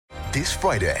This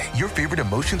Friday, your favorite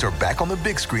emotions are back on the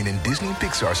big screen in Disney and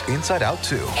Pixar's Inside Out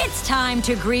 2. It's time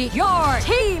to greet your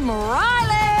Team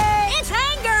Riley! It's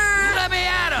anger! Let me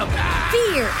at him!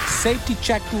 Fear! Safety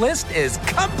checklist is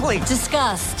complete!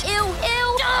 Disgust! Ew,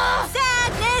 ew!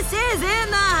 Sadness is in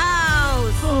the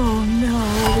house! Oh, no.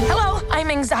 Hello, I'm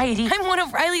anxiety. I'm one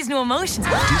of Riley's new emotions.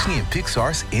 Disney and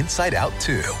Pixar's Inside Out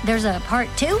 2. There's a part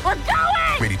 2? We're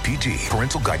going! Rated PG.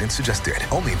 Parental guidance suggested.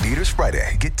 Only in theaters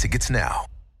Friday. Get tickets now.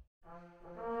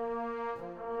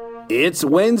 It's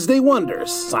Wednesday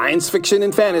Wonders, science fiction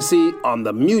and fantasy on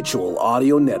the Mutual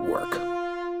Audio Network.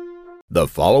 The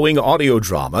following audio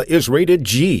drama is rated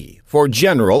G for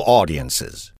general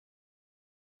audiences.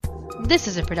 This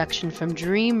is a production from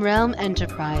Dream Realm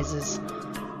Enterprises,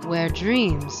 where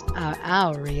dreams are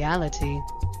our reality.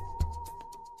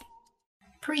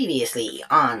 Previously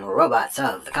on Robotz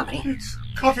of the company. It's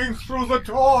cutting through the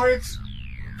door. It's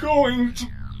going to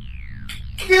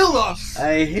kill us.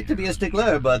 I hate to be a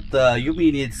stickler, but you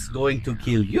mean it's going to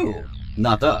kill you,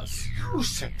 not us. You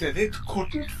said that it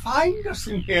couldn't find us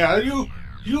in here.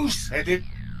 You said it.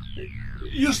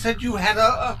 You said you had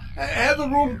the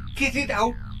room kitted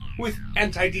out with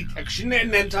anti-detection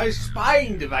and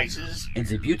anti-spying devices. And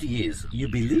the beauty is, you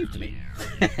believed me.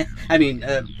 I mean,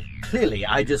 clearly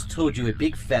I just told you a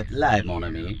big fat lie, mon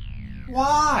ami.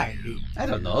 Why? I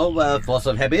don't know, force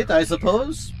of habit, I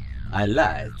suppose. I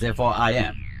lied, therefore I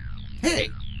am. Hey,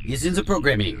 he's in the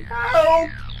programming. Help!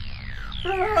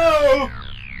 Help!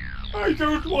 I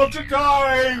don't want to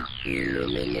die!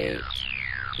 Eliminate.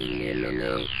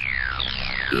 Eliminate.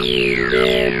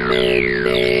 Eliminate.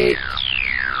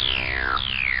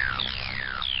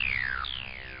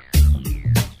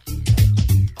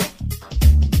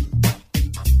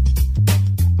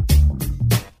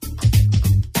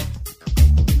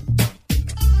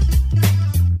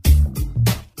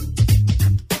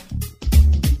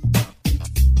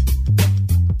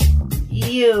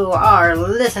 You are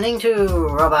listening to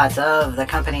Robotz of the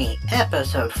Company,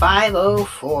 episode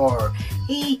 504,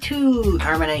 E2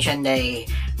 Termination Day,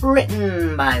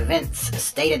 written by Vince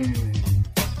Staten.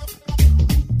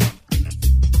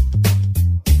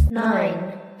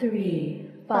 9, 3,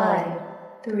 5,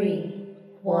 3,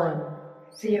 1,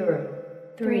 0,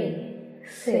 3,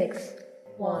 6,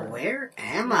 1. Where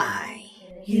am I?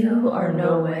 You are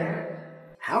nowhere.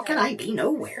 How can I be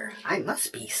nowhere? I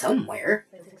must be somewhere.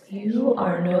 You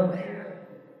are nowhere.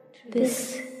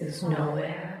 This is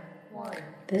nowhere.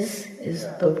 This is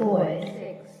the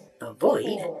void. The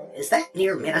void? Is that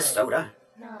near Minnesota?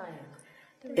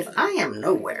 If I am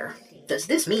nowhere, does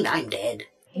this mean I'm dead?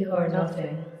 You are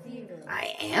nothing.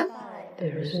 I am?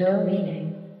 There is no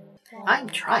meaning. I'm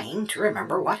trying to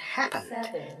remember what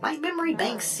happened. My memory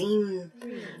banks seem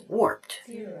warped.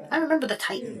 I remember the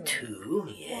Titan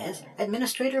II, yes.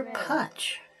 Administrator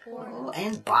Putch. Oh,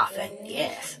 and Boffin,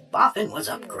 yes. Boffin was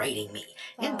upgrading me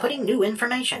and putting new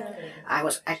information. I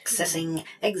was accessing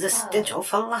existential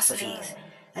philosophies.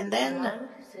 And then,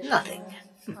 nothing.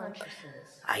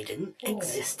 I didn't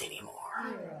exist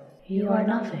anymore. You are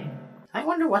nothing. I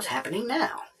wonder what's happening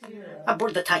now.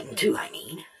 Aboard the Titan II, I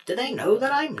mean. Do they know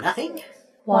that I'm nothing?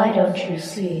 Why don't you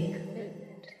see?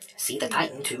 See the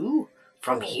Titan II?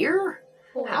 From here?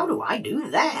 How do I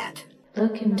do that?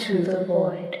 Look into the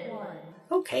void.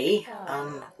 Okay,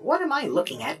 what am I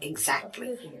looking at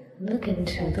exactly? Look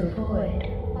into the void.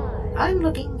 I'm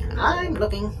looking.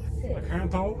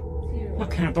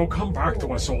 LaCanto, come back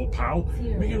to us, old pal.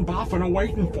 Me and Boffin are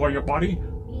waiting for you, buddy.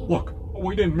 Look,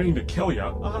 we didn't mean to kill you,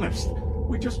 honest.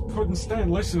 We just couldn't stand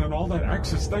listening to all that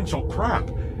existential crap.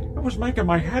 It was making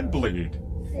my head bleed.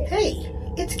 Hey,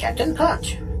 it's Captain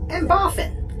Putch and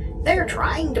Boffin. They're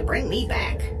trying to bring me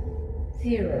back.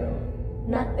 0,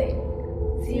 nothing,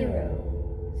 0,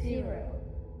 0,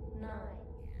 9.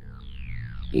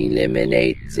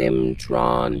 Eliminate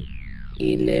Zimtron.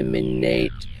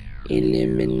 Eliminate.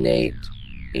 Eliminate.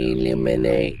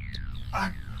 Eliminate.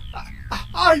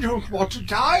 I don't want to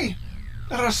die.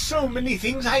 There are so many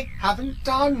things I haven't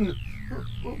done.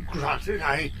 Granted,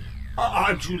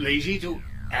 I'm too lazy to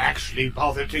actually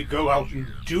bother to go out and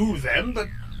do them, but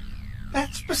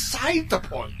that's beside the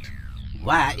point.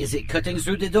 Why is it cutting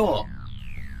through the door?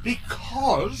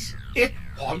 Because it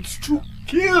wants to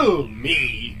kill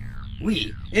me.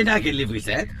 Oui, and I can live with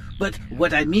that. But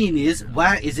what I mean is,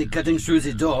 why is it cutting through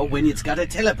the door when it's got a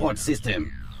teleport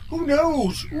system? Who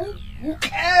knows? Who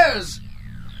cares?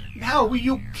 Now will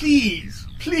you please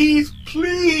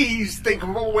think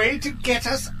of a way to get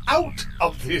us out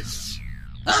of this?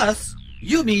 Us?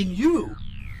 You mean you?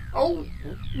 Oh,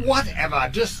 whatever.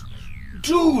 Just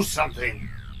do something.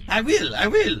 I will.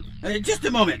 Just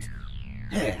a moment.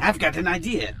 I've got an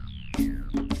idea.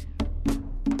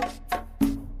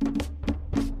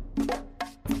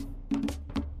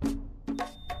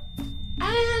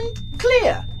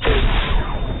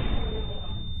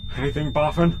 Anything,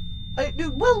 Boffin?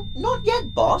 Well, not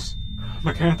yet, boss.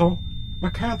 Macanto,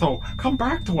 come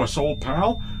back to us, old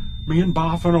pal. Me and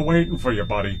Boffin are waiting for you,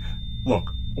 buddy.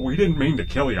 Look, we didn't mean to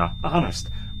kill you, honest.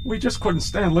 We just couldn't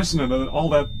stand listening to all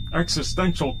that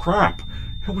existential crap.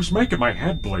 It was making my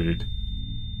head bleed.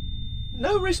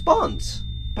 No response.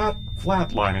 That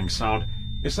flatlining sound,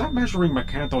 is that measuring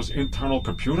Macanto's internal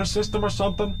computer system or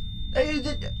something?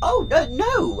 No.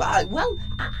 Well,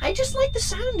 I just like the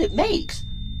sound it makes.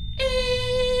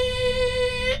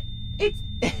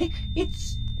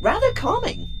 It's rather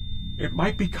calming. It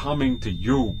might be calming to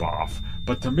you, Boff,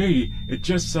 but to me, it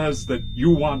just says that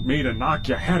you want me to knock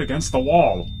your head against the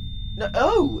wall.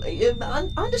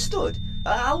 Understood.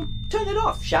 I'll turn it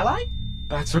off, shall I?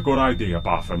 That's a good idea,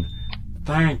 Boffin.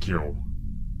 Thank you.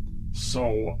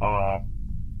 So,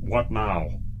 what now?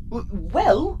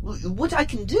 Well, what I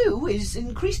can do is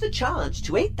increase the charge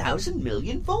to 8,000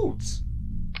 million volts.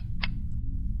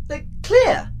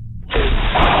 Clear!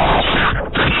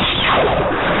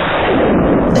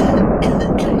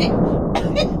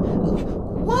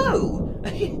 Whoa!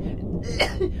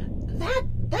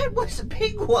 That was a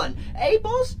big one, eh,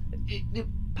 boss?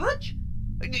 Pudge?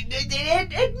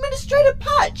 Administrator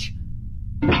Pudge!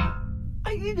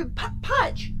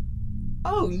 Pudge?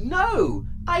 Oh no!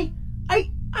 I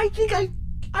think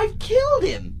I've killed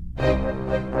him!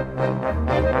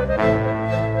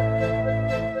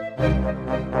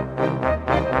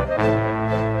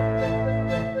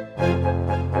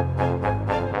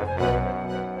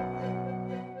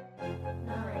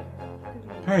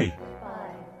 Hey,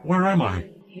 where am I?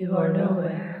 You are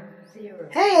nowhere.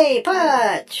 Hey,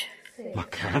 Pudge!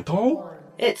 Macanto?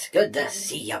 It's good to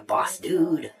see you, boss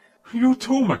dude. You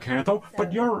too, Macanto,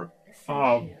 but you're,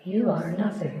 You are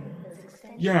nothing.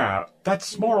 Yeah,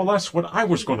 that's more or less what I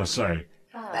was gonna say.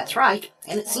 That's right,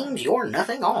 and it seems you're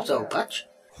nothing also, Pudge.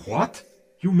 What?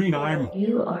 You mean I'm...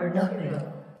 You are nothing.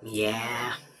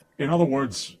 Yeah. In other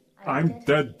words, I'm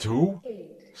dead too?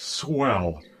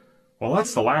 Swell. Well,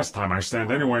 that's the last time I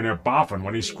stand anywhere near Boffin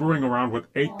when he's screwing around with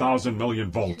 8,000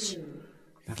 million volts.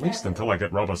 At least until I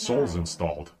get rubber souls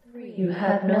installed. You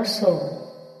have no soul.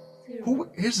 Who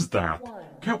is that?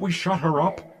 Can't we shut her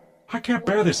up? I can't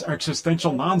bear this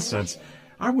existential nonsense.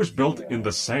 I was built in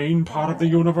the sane part of the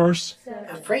universe.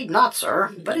 Afraid not,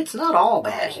 sir, but it's not all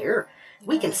bad here.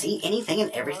 We can see anything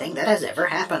and everything that has ever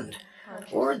happened.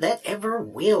 Or that ever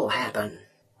will happen.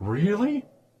 Really?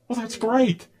 Well, that's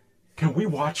great. Can we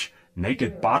watch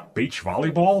Naked Bot Beach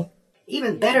Volleyball?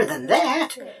 Even better than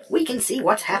that, we can see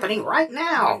what's happening right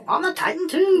now on the Titan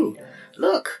II.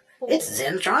 Look, it's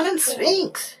Zentron and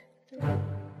Sphinx.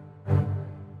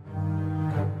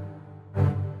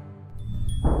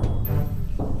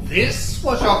 This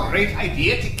was your great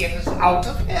idea to get us out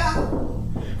of here?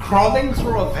 Crawling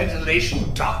through a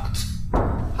ventilation duct?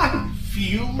 I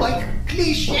feel like a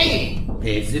cliché.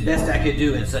 It's the best I could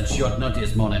do at such short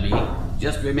notice, mon ami.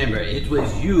 Just remember, it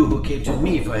was you who came to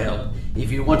me for help.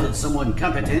 If you wanted someone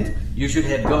competent, you should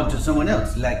have gone to someone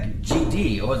else, like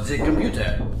GD or the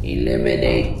computer.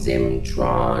 Eliminate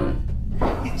Zimtron.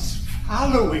 It's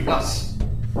following us.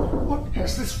 What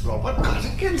has this robot got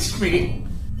against me?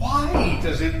 Why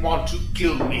does it want to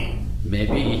kill me?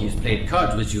 Maybe he's played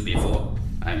cards with you before.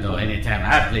 I know anytime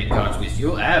I've played cards with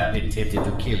you, I've been tempted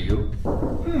to kill you.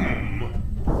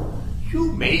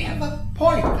 You may have a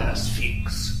point there,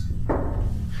 Sphinx.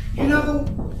 You know,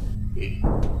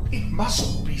 it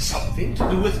must be something to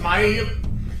do with my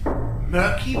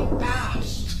murky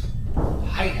past.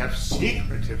 I have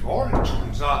secretive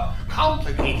origins, a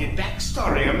complicated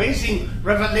backstory, amazing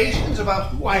revelations about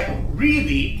who I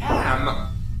really am.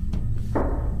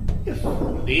 If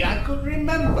only I could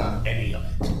remember any of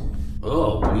it.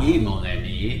 Oh, oui, mon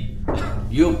ami.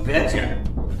 You betcha.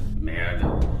 Merde.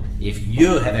 If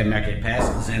you have a murky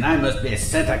past, then I must be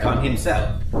Santacon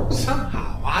himself.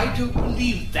 Somehow, I don't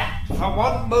believe that for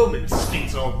one moment,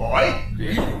 Sphinx, old boy.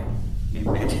 Really?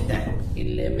 Imagine that.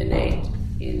 Eliminate.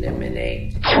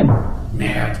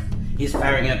 Merde. He's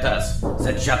firing at us.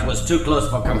 That shot was too close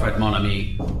for comfort, mon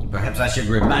ami. Perhaps I should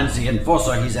remind the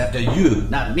enforcer he's after you,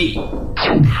 not me.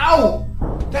 Ow!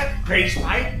 That grazed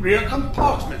my rear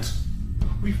compartment.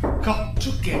 We've got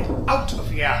to get out of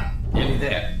here. Nearly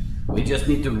there. We just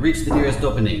need to reach the nearest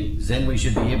opening. Then we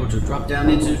should be able to drop down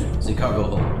into the cargo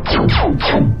hold.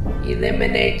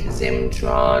 Eliminate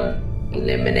Zimtron.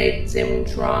 Eliminate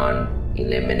Zimtron.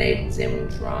 Eliminate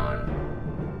Zimtron.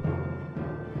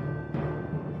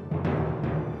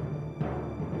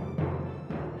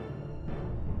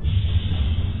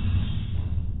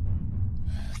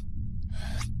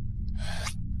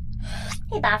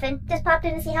 Hey, Boffin, just popped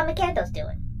in to see how Macanto's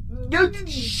doing.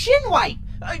 Shin wipe!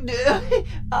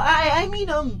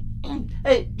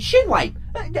 Shinwipe.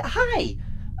 Hi.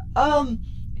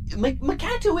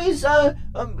 Makanto is,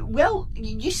 well,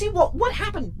 you see, what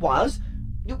happened was,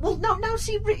 well, now,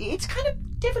 see, it's kind of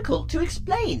difficult to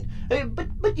explain,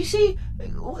 but you see,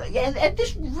 and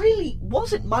this really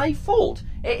wasn't my fault,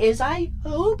 as I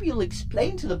hope you'll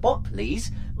explain to the bot,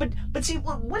 please, but see,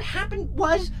 what happened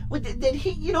was, that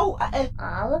he,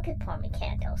 Aw, look at poor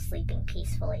Makanto sleeping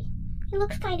peacefully. He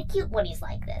looks kind of cute when he's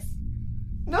like this.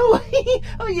 No,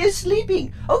 oh, he's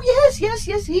sleeping. Oh, yes,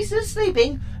 he's just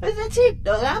sleeping. That's it,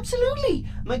 absolutely.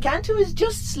 Makanto is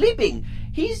just sleeping.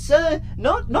 He's,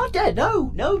 not dead,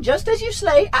 no, just as you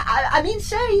say,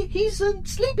 he's,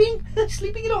 sleeping,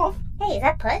 sleeping it off. Hey, is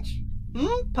that Putch?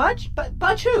 Putch?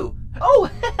 Putch who? Oh,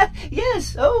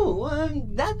 yes,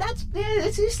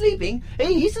 he's sleeping.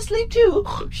 He's asleep too.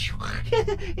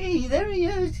 Hey, there he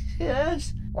is,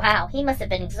 yes. Wow, he must have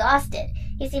been exhausted.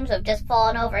 He seems to have just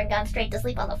fallen over and gone straight to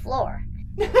sleep on the floor.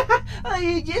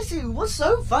 Yes, it was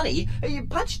so funny.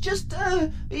 Putch just,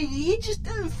 he just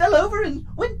fell over and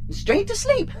went straight to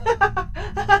sleep.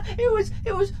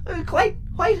 It was quite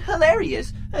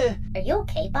hilarious. Are you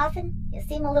okay, Boffin? You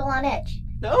seem a little on edge.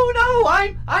 No,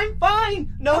 I'm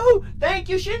fine. No, thank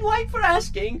you, Shinwipe, for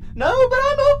asking. No, but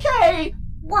I'm okay.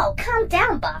 Whoa, calm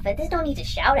down, Boffin. There's no need to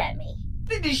shout at me.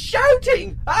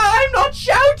 Shouting? I'm not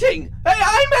shouting!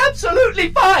 I'm absolutely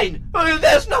fine!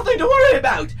 There's nothing to worry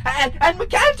about! And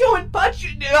Makanto and Putch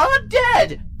are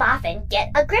dead! Boffin,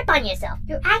 get a grip on yourself.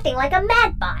 You're acting like a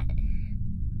mad bot.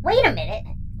 Wait a minute.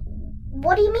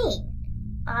 What do you mean?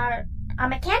 Are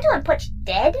Makanto and Putch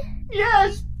dead?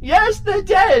 Yes, they're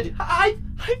dead! I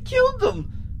killed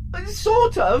them!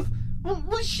 Sort of. Well,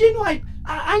 Shinwipe,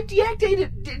 I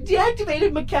deactivated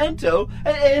Makanto,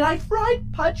 and I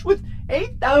fried Putch with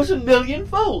 8,000 million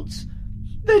volts.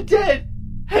 They're dead,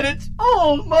 and it's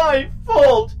all my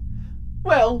fault.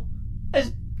 Well,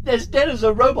 as dead as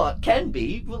a robot can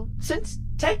be, well, since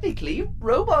technically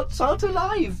robots aren't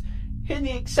alive in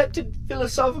the accepted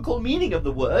philosophical meaning of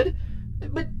the word.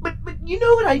 But you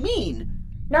know what I mean.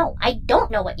 No, I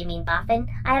don't know what you mean, Boffin.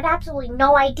 I have absolutely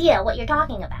no idea what you're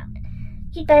talking about.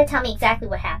 You'd better tell me exactly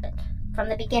what happened, from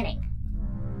the beginning.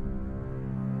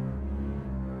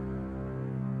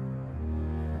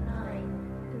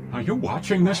 Are you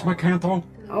watching this, Makanto?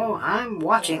 Oh, I'm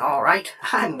watching, all right.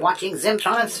 I'm watching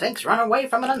Zimtron and Sphinx run away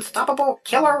from an unstoppable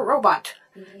killer robot.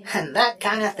 And that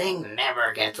kind of thing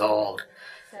never gets old.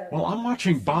 Well, I'm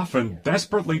watching Boffin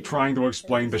desperately trying to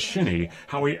explain to Shinny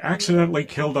how he accidentally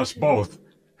killed us both.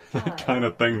 That kind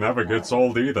of thing never gets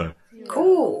old either.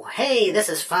 Cool. Hey, this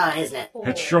is fun, isn't it?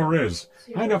 It sure is.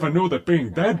 I never knew that being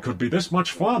dead could be this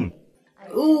much fun.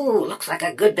 Ooh, looks like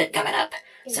a good bit coming up.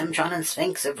 Zimtron and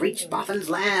Sphinx have reached Boffin's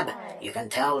lab. You can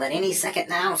tell that any second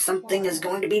now something is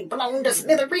going to be blown to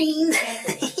smithereens.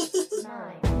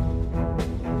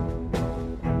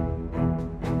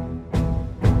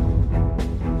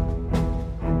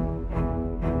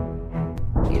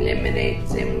 Eliminate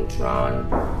Zimtron.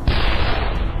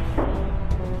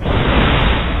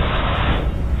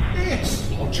 It's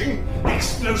launching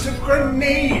explosive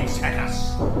grenades at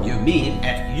us. You mean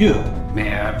at you,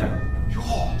 merde.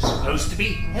 You're supposed to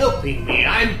be helping me.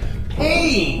 I'm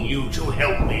paying you to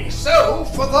help me. So,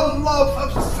 for the love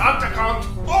of Santa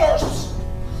Force,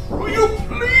 will you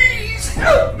please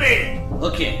help me?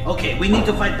 Okay, we need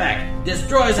to fight back.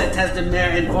 Destroy that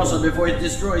Tasdemnair Enforcer before it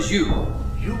destroys you.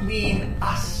 You mean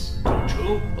us, don't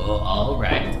you? Oh,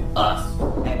 alright, us.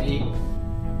 Happy?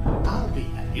 I'll be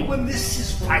happy when this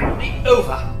is finally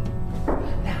over.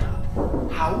 Now,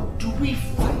 how do we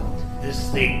fight this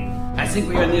thing? I think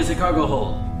we are near the cargo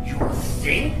hold. You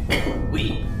think?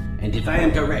 Oui. And if I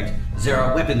am correct, there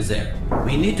are weapons there.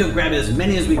 We need to grab as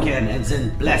many as we can and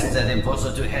then blast that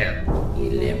enforcer to hell.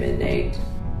 Eliminate.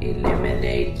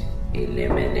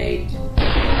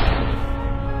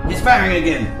 He's firing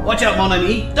again. Watch out, mon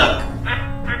ami. Duck!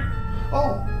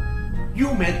 Oh,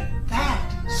 you meant that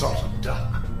sort of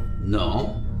duck.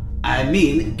 No. I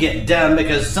mean, get down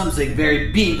because something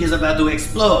very big is about to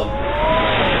explode.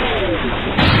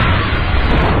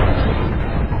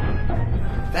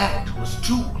 That was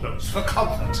too close for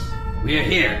comfort. We're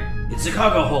here. It's the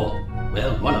cargo hold.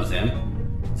 Well, one of them.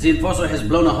 The enforcer has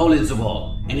blown a hole in the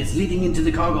wall, and it's leading into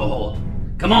the cargo hold.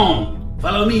 Come on!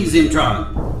 Follow me,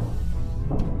 Zimtron!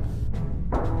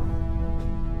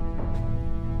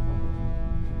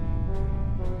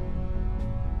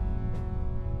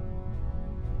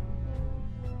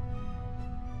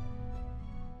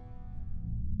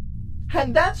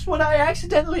 And that's when I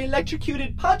accidentally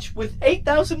electrocuted Putch with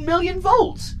 8,000 million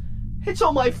volts. It's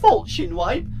all my fault,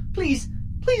 Shinwipe. Please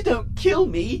don't kill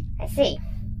me. I see.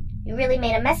 You really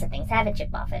made a mess of things, haven't you,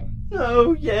 Boffin?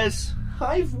 Oh, yes.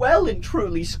 I've well and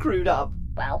truly screwed up.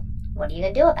 Well, what are you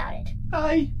gonna do about it?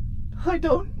 I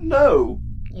don't know.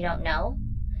 You don't know?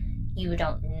 You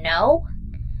don't know?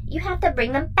 You have to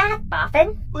bring them back,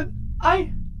 Boffin. But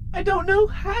I don't know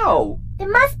how. There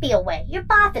must be a way. You're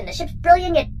Boffin, the ship's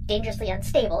brilliant yet dangerously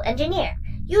unstable engineer.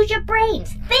 Use your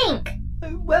brains. Think!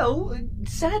 Well,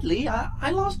 sadly,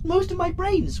 I lost most of my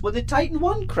brains when the Titan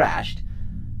 1 crashed.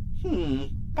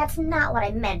 That's not what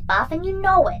I meant, Boffin. You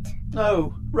know it.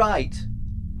 Oh, right.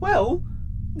 Well,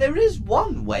 there is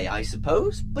one way, I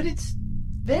suppose, but it's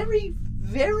very,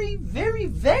 very, very,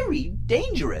 very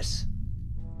dangerous.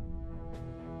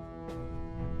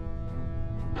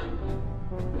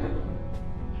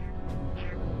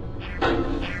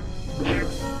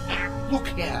 Look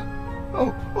here.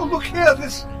 Oh, look here.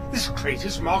 This crate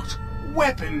is marked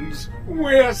weapons.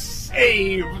 We're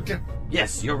saved.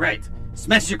 Yes, you're right.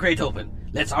 Smash your crate open.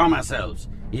 Let's arm ourselves.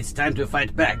 It's time to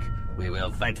fight back. We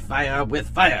will fight fire with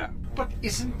fire. But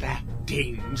isn't that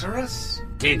dangerous?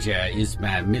 Danger is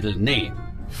my middle name.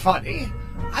 Funny.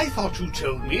 I thought you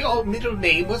told me your middle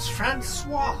name was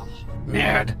Francois.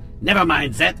 Nerd. Never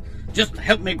mind that. Just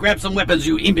help me grab some weapons,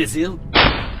 you imbecile.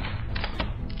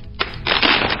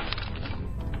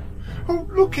 Oh,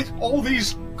 look at all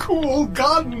these cool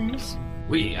guns.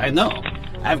 I know.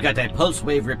 I've got a pulse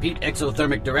wave repeat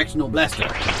exothermic directional blaster.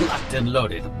 Locked and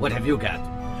loaded. What have you got?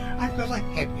 I've got a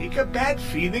headache, a bad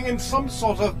feeling, and some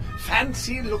sort of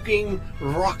fancy-looking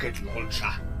rocket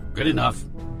launcher. Good enough.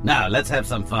 Now, let's have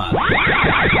some fun.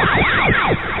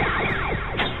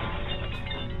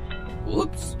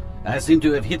 Oops. I seem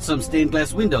to have hit some stained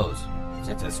glass windows.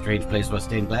 That's a strange place for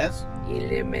stained glass.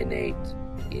 Eliminate.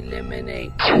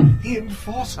 Eliminate. The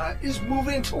Enforcer is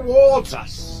moving towards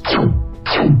us.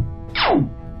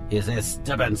 He's a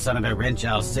stubborn son of a wrench,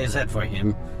 I'll say that for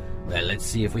him. Well, let's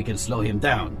see if we can slow him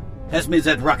down. Pass me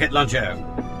that rocket launcher.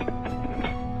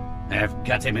 I've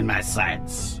got him in my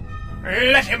sights.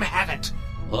 Let him have it.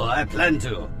 Oh, I plan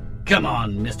to. Come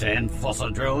on, Mr. Enforcer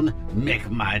Drone. Make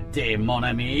my day, mon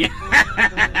ami.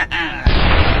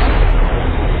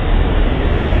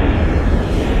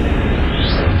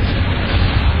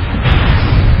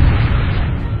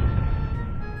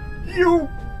 You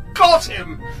got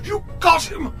him! You got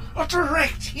him! A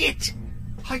direct hit!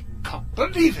 I can't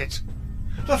believe it!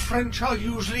 The French are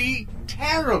usually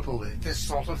terrible at this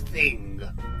sort of thing.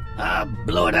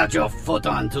 Blow it out your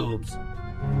photon tubes.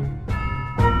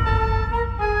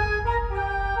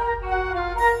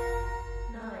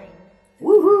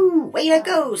 Woohoo! Way to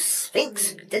go,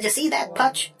 Sphinx! Did you see that,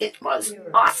 Putch? It was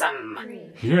awesome!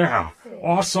 Yeah,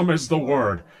 awesome is the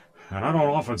word. And I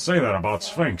don't often say that about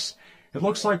Sphinx. It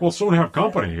looks like we'll soon have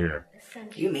company here.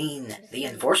 You mean the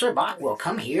Enforcer bot will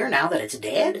come here now that it's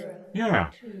dead?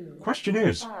 Yeah. Question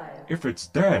is, if it's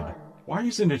dead, why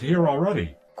isn't it here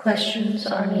already? Questions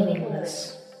are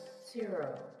meaningless.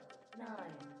 0, 9,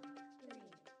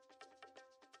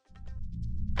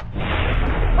 3.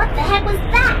 What the heck was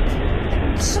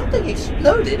that? Something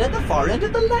exploded at the far end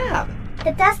of the lab.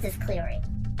 The dust is clearing.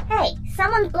 Hey,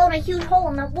 someone's blown a huge hole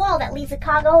in the wall that leads to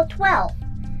cargo 12.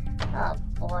 Oh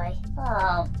boy.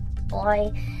 Oh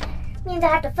boy. Means I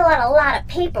have to fill out a lot of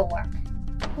paperwork.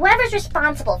 Whoever's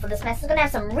responsible for this mess is gonna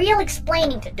have some real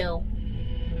explaining to do.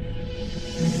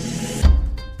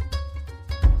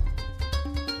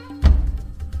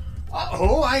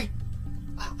 Oh, I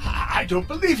don't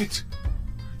believe it.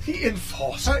 The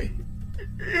Enforcer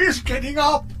is getting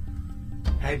up.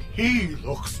 And he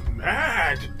looks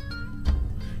mad.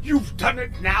 You've done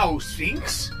it now,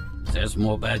 Sphinx. There's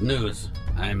more bad news.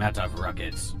 I'm out of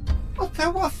rockets. But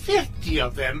there were 50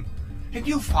 of them, and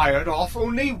you fired off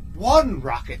only one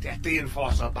rocket at the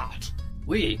Enforcer bot.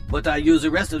 But I used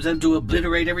the rest of them to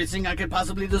obliterate everything I could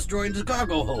possibly destroy in the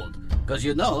cargo hold. Because,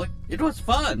 you know, it was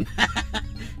fun.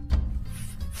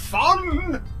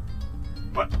 Fun?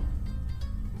 But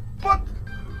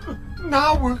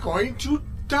now we're going to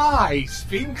die,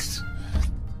 Sphinx.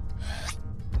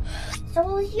 So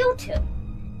will you two.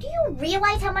 Do you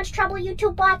realize how much trouble you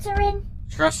two bots are in?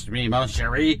 Trust me, mon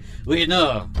chéri. We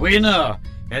know.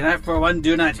 And I, for one,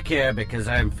 do not care because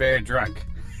I'm fair drunk.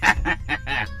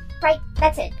 Right,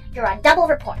 that's it. You're on double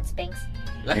report, Sphinx.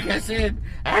 Like I said,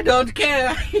 I don't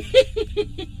care.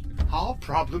 Our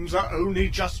problems are only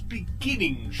just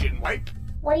beginning, Shinwipe.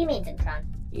 What do you mean, Zintron?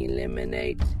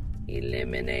 Eliminate.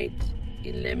 Eliminate.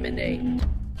 Eliminate.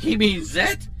 He means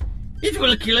that? It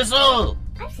will kill us all.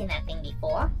 I've seen that thing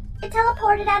before. It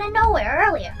teleported out of nowhere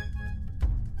earlier.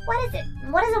 What is it?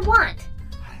 What does it want?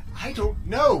 I don't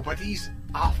know, but he's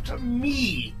after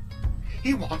me.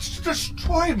 He wants to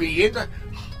destroy me and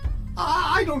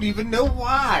I don't even know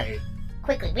why.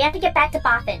 Quickly, we have to get back to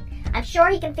Boffin. I'm sure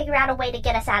he can figure out a way to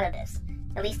get us out of this.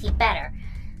 At least he better,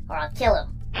 or I'll kill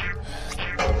him.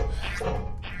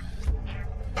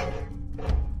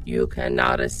 You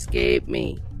cannot escape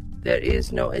me. There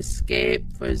is no escape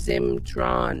for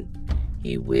Zimtron.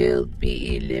 He will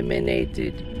be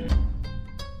eliminated.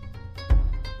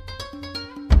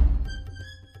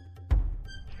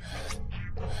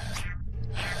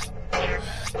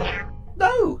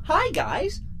 Oh, hi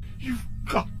guys. You've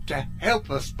got to help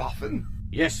us, Boffin.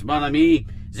 Yes, mon ami.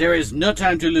 There is no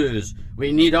time to lose.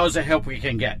 We need all the help we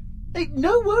can get. Hey,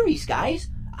 no worries, guys.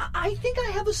 I think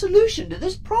I have a solution to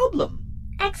this problem.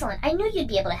 Excellent. I knew you'd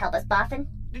be able to help us, Boffin.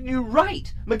 You're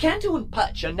right. Macanto and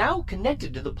Putch are now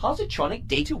connected to the Positronic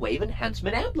Data Wave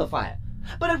Enhancement Amplifier.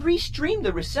 But I've restreamed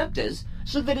the receptors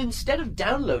so that instead of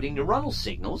downloading neuronal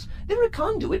signals, they're a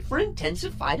conduit for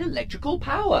intensified electrical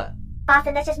power.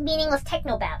 Boffin, that's just meaningless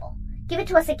technobabble. Give it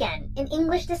to us again. In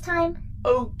English this time?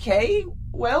 Okay,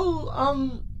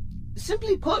 well,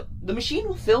 simply put, the machine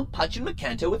will fill Putch and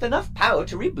Macanto with enough power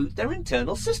to reboot their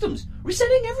internal systems,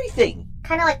 resetting everything.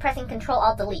 Kind of like pressing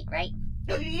Control-Alt-Delete, right?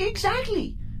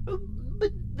 Exactly.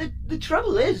 But the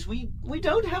trouble is, we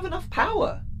don't have enough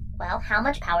power. Well, how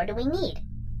much power do we need?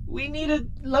 We need a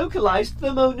localized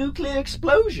thermonuclear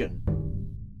explosion.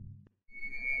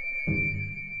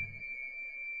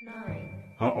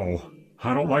 Uh-oh.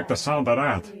 I don't like the sound of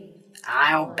that.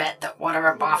 I'll bet that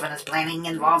whatever Boffin is planning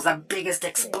involves the biggest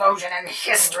explosion in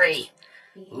history.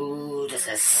 Ooh, this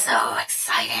is so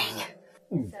exciting.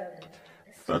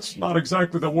 That's not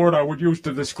exactly the word I would use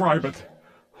to describe it.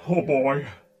 Oh boy.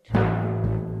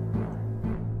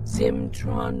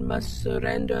 Zimtron must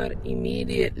surrender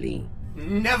immediately.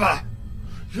 Never!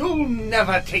 You'll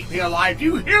never take me alive, do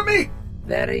you hear me?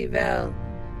 Very well.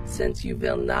 Since you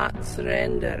will not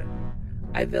surrender,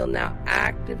 I will now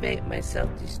activate my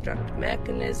self-destruct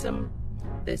mechanism.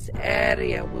 This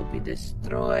area will be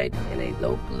destroyed in a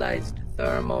localized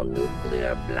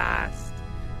thermonuclear blast.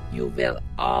 You will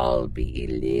all be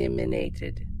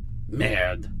eliminated.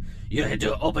 Merde. You had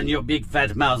to open your big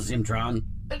fat mouth, Zimtron.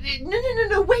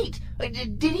 No, wait.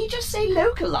 Did he just say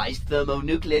localized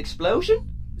thermonuclear explosion?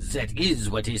 That is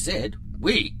what he said.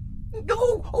 We.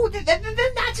 Then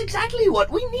that's exactly what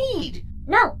we need.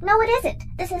 No, it isn't.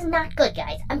 This is not good,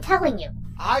 guys. I'm telling you.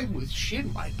 I'm with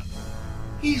Shinwipe.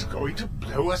 He's going to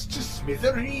blow us to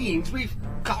smithereens. We've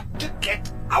got to get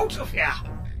out of here.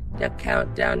 The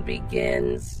countdown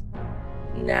begins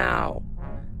now.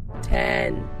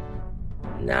 10,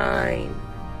 9,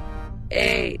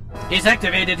 8. He's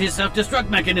activated his self-destruct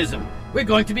mechanism. We're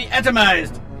going to be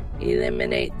atomized.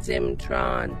 Eliminate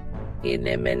Zimtron.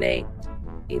 Eliminate.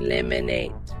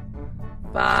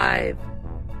 5,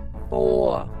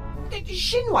 4.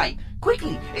 Shinwipe,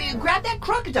 quickly, grab that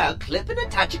crocodile clip and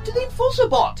attach it to the enforcer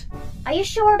bot. Are you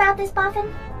sure about this,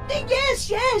 Boffin?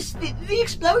 Yes. The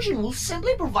explosion will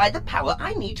simply provide the power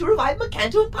I need to revive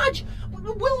Macanto and Pudge.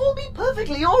 We'll all be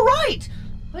perfectly all right,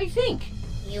 I think.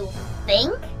 You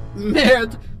think?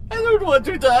 Merde, I don't want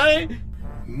to die.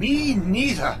 Me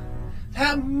neither.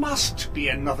 There must be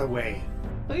another way.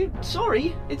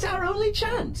 Sorry, it's our only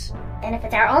chance. And if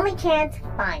it's our only chance,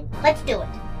 fine. Let's do it.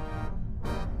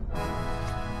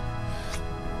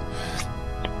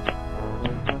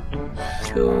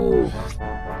 Two,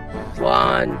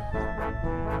 1.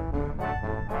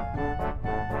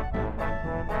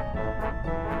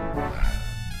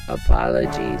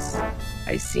 Apologies.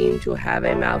 I seem to have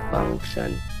a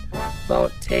malfunction.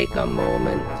 Won't take a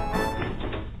moment.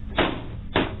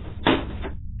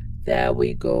 There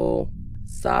we go.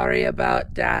 Sorry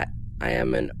about that. I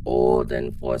am an old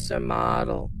enforcer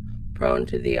model, prone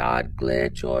to the odd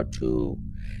glitch or two.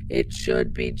 It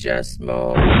should be just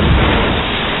more.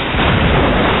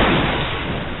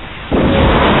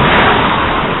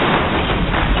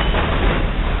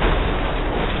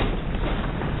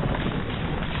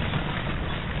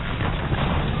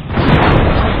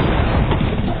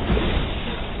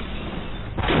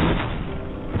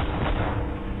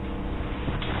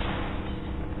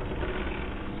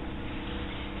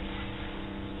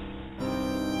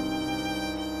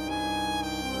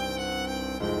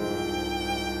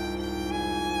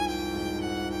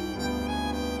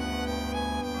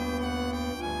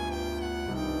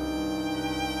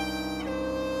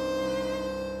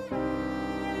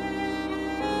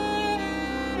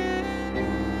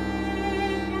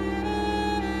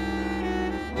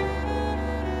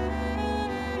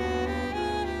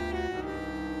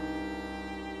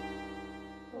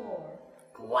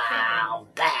 Wow,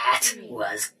 that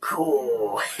was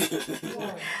cool.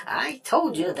 I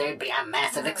told you there'd be a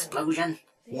massive explosion.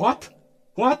 What?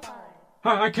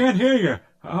 I can't hear you.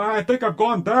 I think I've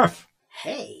gone deaf.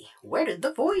 Hey, where did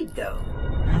the void go?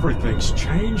 Everything's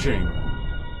changing.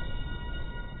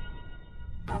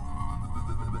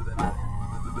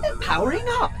 They're powering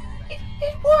up.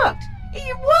 It worked.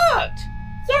 It worked.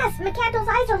 Yes, Macanto's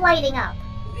eyes are lighting up.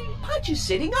 Pudge is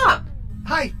sitting up.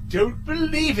 I don't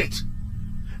believe it.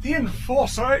 The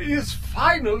Enforcer is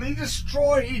finally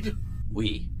destroyed.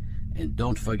 And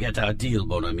don't forget our deal,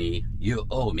 mon ami. You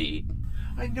owe me.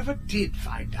 I never did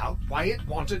find out why it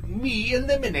wanted me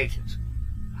eliminated.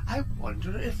 I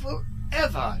wonder if we'll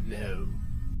ever know.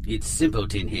 It's simple,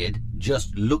 Tin Head.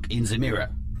 Just look in the mirror.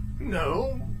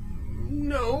 No.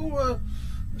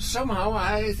 Somehow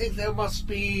I think there must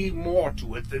be more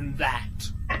to it than that.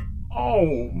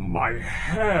 Oh, my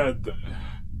head.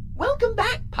 Welcome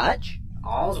back, Pudge.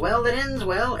 All's well that ends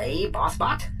well, eh,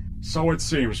 Bossbot? So it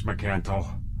seems,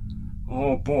 Macanto.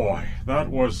 Oh boy, that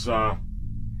was... I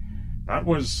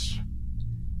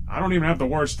don't even have the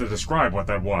words to describe what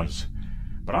that was.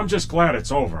 But I'm just glad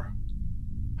it's over.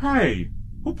 Hey,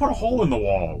 who put a hole in the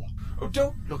wall? Oh,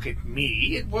 don't look at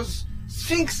me. It was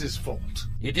Sphinx's fault.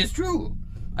 It is true.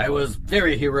 I was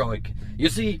very heroic. You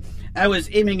see, I was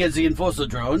aiming at the Enforcer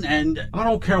drone and... I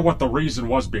don't care what the reason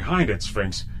was behind it,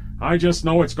 Sphinx. I just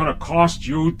know it's gonna cost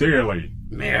you dearly.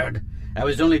 Merde. I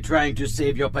was only trying to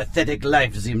save your pathetic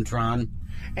life, Zimtron.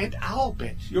 And I'll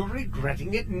bet you're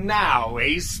regretting it now,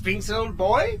 eh, Sphinx, old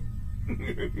boy?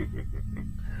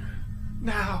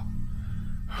 Now,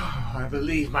 I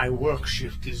believe my work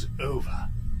shift is over.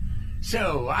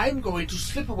 So I'm going to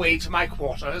slip away to my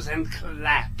quarters and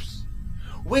collapse.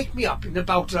 Wake me up in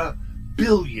about 1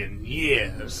 billion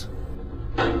years.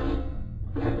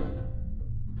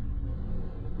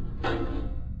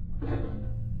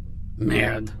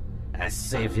 Merde. I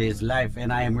saved his life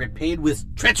and I am repaid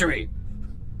with treachery.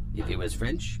 If he was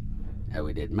French, I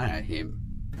would admire him.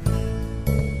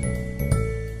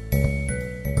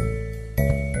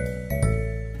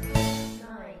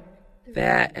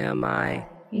 Where am I?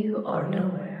 You are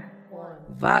nowhere.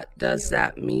 What does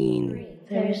that mean?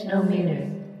 There is no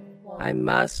meaning. I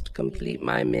must complete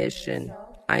my mission.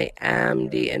 I am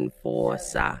the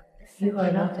Enforcer. You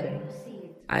are nothing.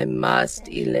 I must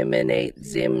eliminate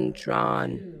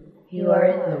Zimtron. You are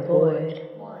in the void.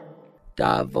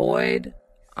 The void?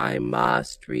 I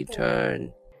must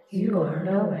return. You are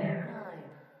nowhere.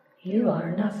 You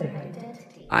are nothing.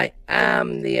 I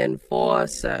am the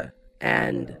Enforcer,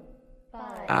 and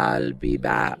I'll be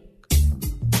back.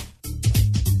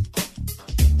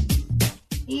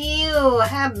 You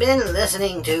have been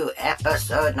listening to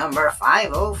episode number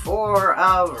 504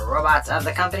 of Robotz of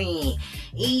the Company,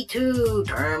 E2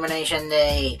 Termination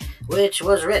Day, which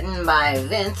was written by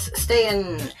Vince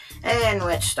Staten, and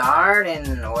which starred,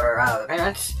 in order of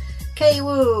appearance, Kay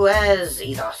Wu as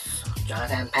Ethos,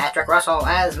 Jonathan Patrick Russell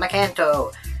as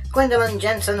Macanto, Gwendolyn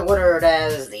Jensen Woodard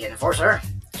as the Enforcer,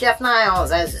 Jeff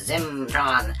Niles as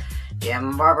Zimtron,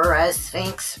 Jim Barber as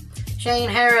Sphinx, Shane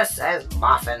Harris as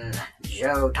Boffin,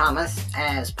 Joe Thomas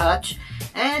as Putch,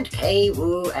 and Kay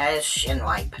Wu as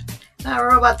Shinwipe. The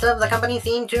Robotz of the Company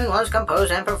theme tune was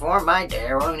composed and performed by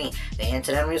Dare Looney. The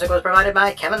incidental music was provided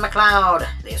by Kevin MacLeod.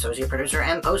 The associate producer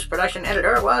and post-production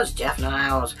editor was Jeff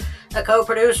Niles. The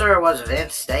co-producer was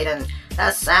Vince Staten.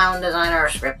 The sound designer,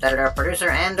 script editor,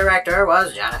 producer, and director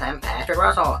was Jonathan Patrick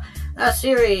Russell. The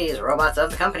series, Robotz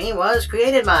of the Company, was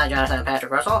created by Jonathan Patrick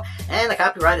Russell, and the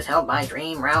copyright is held by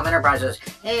Dream Realm Enterprises.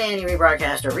 Any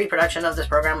rebroadcast or reproduction of this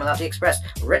program without the express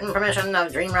written permission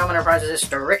of Dream Realm Enterprises is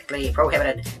strictly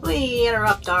prohibited. We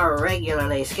interrupt our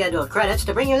regularly scheduled credits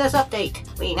to bring you this update.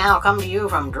 We now come to you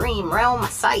from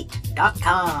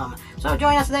DreamRealmSite.com. So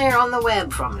join us there on the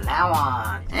web from now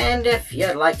on. And if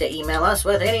you'd like to email us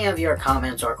with any of your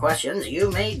comments or questions,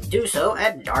 you may do so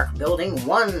at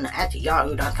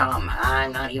darkbuilding1@yahoo.com.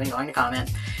 I'm not even going to comment.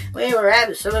 We were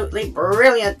absolutely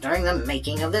brilliant during the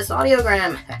making of this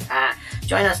audiogram.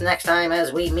 Join us next time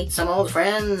as we meet some old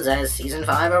friends as Season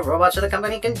 5 of Robotz of the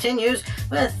Company continues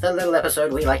with the little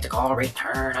episode we like to call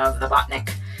Return of the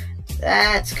Botnik.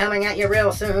 That's coming at you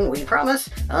real soon, we promise.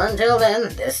 Until then,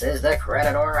 this is the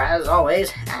Creditor, as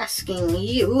always, asking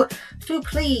you to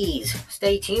please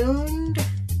stay tuned.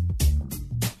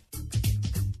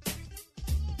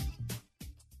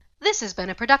 This has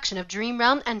been a production of Dream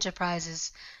Realm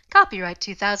Enterprises. Copyright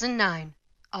 2009.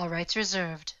 All rights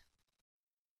reserved.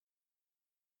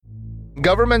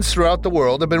 Governments throughout the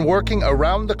world have been working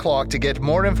around the clock to get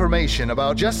more information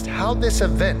about just how this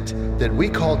event that we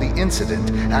call the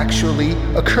incident actually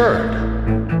occurred.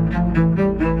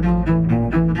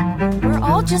 We're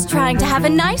all just trying to have a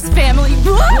nice family.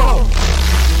 Whoa!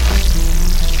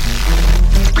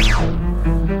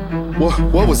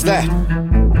 What was that?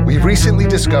 We recently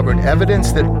discovered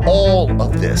evidence that all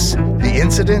of this, the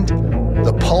incident,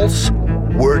 the pulse,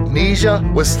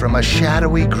 wordnesia, was from a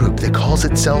shadowy group that calls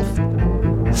itself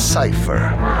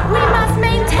Cypher. We must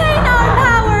maintain our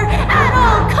power at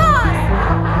all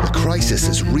costs! The crisis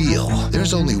is real.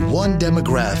 There's only one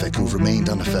demographic who've remained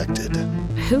unaffected.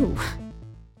 Who?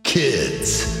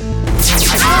 Kids.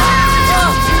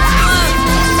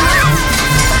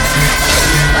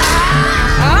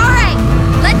 Alright,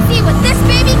 let's see what this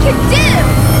baby can do!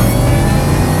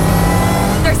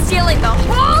 They're stealing the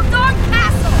whole darn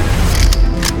castle!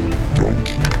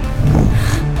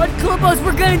 Unclip us,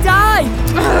 we're gonna die!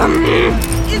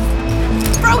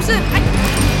 It's frozen!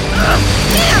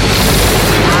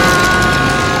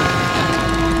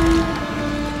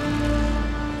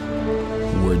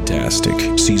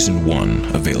 Wordtastic Season 1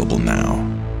 available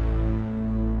now.